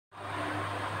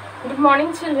Good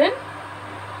morning, children.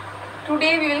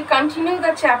 Today we will continue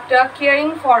the chapter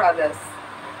Caring for Others.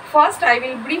 First, I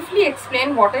will briefly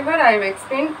explain whatever I have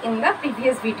explained in the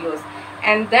previous videos,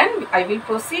 and then I will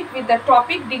proceed with the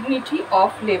topic Dignity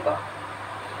of Labor.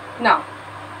 Now,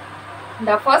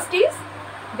 the first is,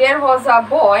 there was a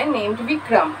boy named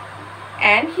Vikram,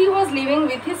 and he was living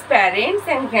with his parents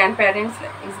and grandparents,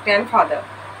 his grandfather.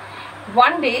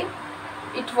 One day,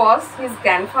 it was his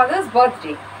grandfather's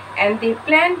birthday, and they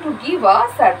planned to give a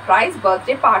surprise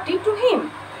birthday party to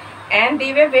him. And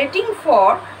they were waiting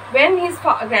for when his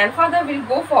grandfather will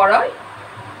go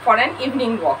for an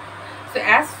evening walk. So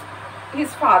as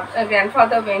his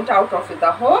grandfather went out of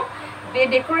the home, they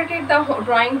decorated the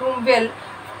drawing room well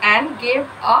and gave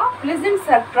a pleasant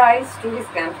surprise to his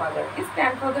grandfather. His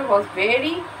grandfather was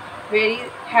very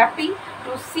happy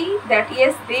to see that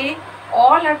yes, they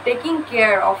all are taking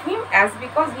care of him, as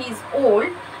because he is old,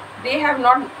 they are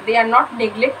not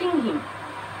neglecting him.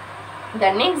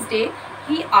 The next day,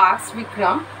 he asked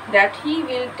Vikram that he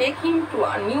will take him to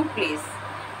a new place,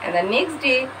 and the next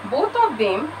day both of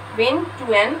them went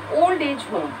to an old age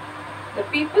home. The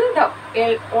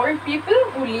old people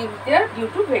who live there due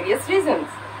to various reasons.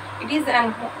 It is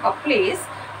a place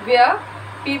where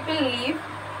people live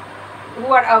who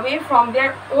are away from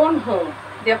their own home.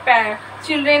 Their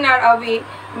children are away,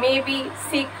 maybe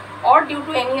sick, or due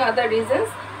to any other reasons,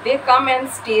 they come and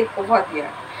stay over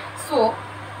there. So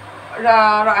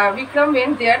Vikram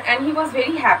went there, and he was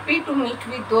very happy to meet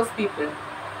with those people.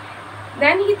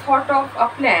 Then he thought of a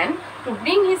plan to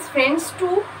bring his friends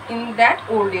too in that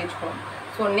old age home.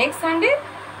 So next Sunday,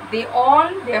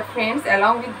 their friends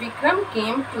along with Vikram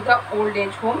came to the old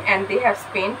age home, and they have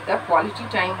spent the quality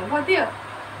time over there.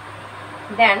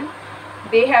 Then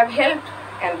they have helped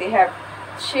and they have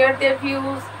shared their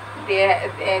views.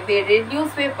 They read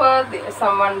newspaper.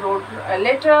 Someone wrote a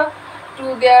letter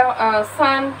to their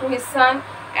his son,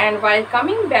 and while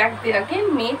coming back, they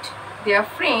again met their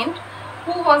friend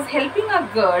who was helping a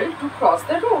girl to cross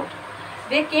the road.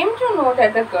 They came to know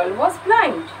that the girl was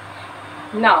blind.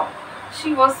 Now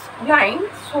she was blind,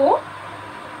 so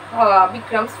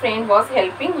Vikram's friend was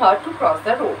helping her to cross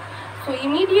the road. So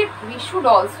we should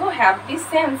also have this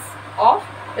sense of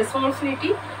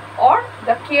responsibility or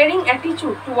the caring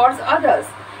attitude towards others,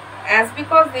 as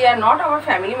because they are not our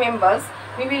family members,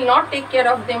 we will not take care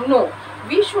of them. No,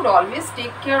 we should always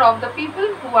take care of the people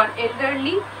who are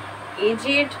elderly,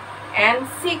 aged and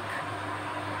sick.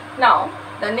 Now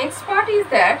the next part is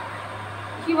that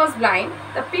he was blind.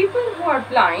 The people who are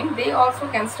blind, they also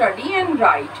can study and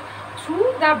write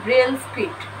through the Braille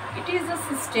script. It is a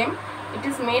system, it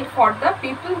is made for the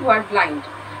people who are blind.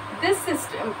 This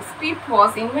script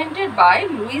was invented by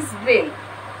Louis Braille.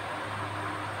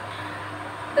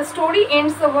 The story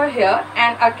ends over here,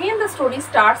 and again the story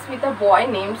starts with a boy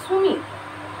named Sumit,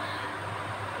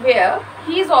 where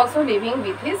he is also living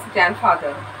with his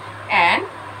grandfather. And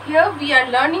here we are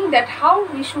learning that how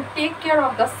we should take care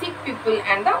of the sick people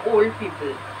and the old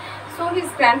people. So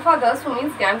his grandfather,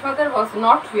 Sumit's grandfather, was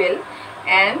not well,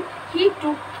 and he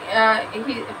took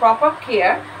proper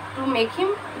care to make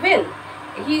him well.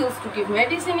 He used to give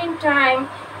medicine in time,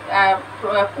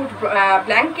 put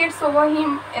blankets over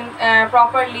him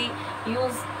properly,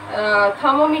 use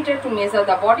thermometer to measure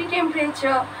the body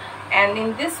temperature, and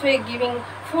in this way giving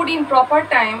food in proper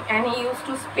time. And he used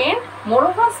to spend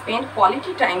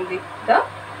quality time with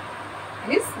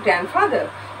his grandfather.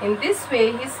 In this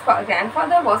way his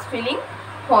grandfather was feeling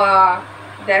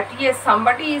that yes,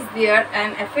 somebody is there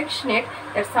and affectionate,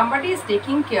 that somebody is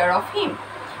taking care of him.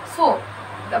 So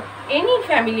any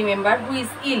family member who is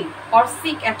ill or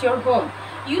sick at your home,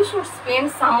 you should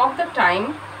spend some of the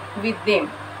time with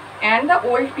them, and the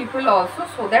old people also,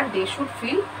 so that they should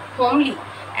feel homely,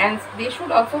 and they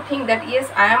should also think that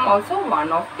yes, I am also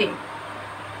one of them.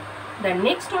 The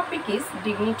next topic is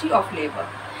dignity of labor.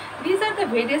 These are the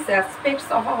various aspects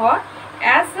of our,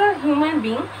 as a human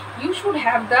being, you should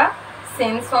have the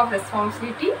sense of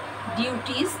responsibility,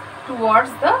 duties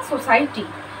towards the society.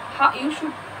 How you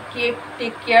should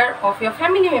take care of your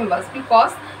family members,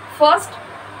 because first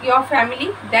your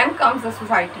family, then comes the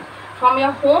society. From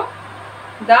your home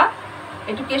the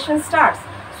education starts.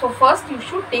 So first you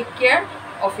should take care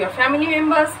of your family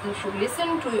members, you should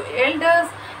listen to your elders,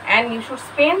 and you should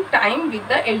spend time with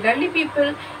the elderly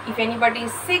people. If anybody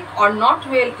is sick or not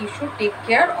well, you should take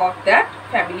care of that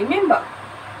family member.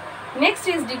 Next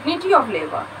is dignity of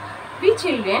labor. We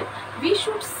children, we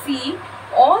should see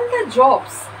all the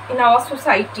jobs in our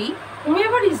society,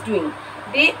 whomever is doing,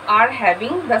 they are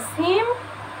having the same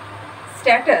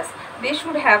status. They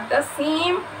should have the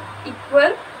same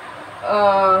equal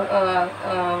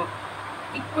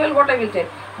equal, what I will tell,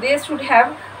 they should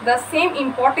have the same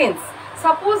importance.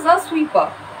 Suppose a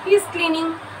sweeper, he is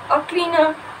cleaning, a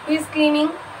cleaner, he is cleaning,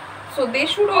 so they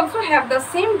should also have the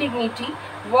same dignity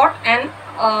what an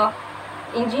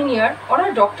engineer or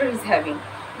a doctor is having,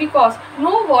 because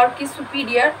no work is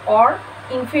superior or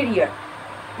inferior.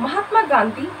 Mahatma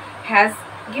Gandhi has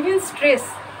given stress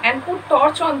and put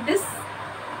torch on this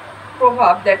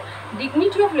proverb that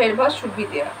dignity of labor should be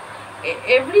there.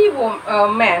 Every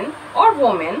man or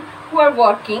woman who are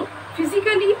working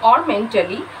physically or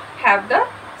mentally have the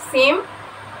same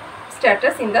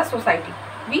status in the society.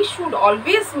 We should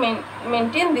always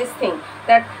maintain this thing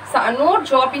that no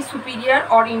job is superior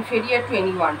or inferior to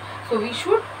anyone. So we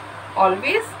should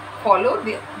always follow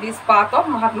this path of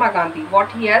Mahatma Gandhi,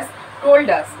 what he has told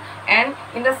us. And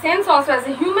in the sense also, as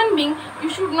a human being, you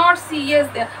should not see yes,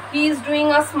 he is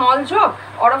doing a small job,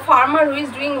 or a farmer who is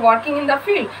working in the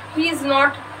field, he is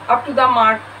not up to the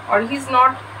mark, or he is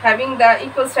not having the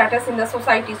equal status in the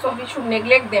society, so we should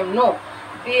neglect them. No,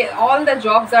 all the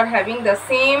jobs are having the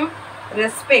same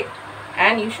respect,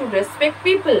 and you should respect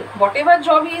people, whatever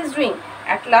job he is doing.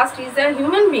 At last he is a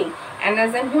human being, and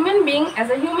as a human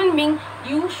being,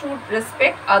 you should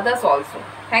respect others also.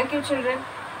 Thank you, children.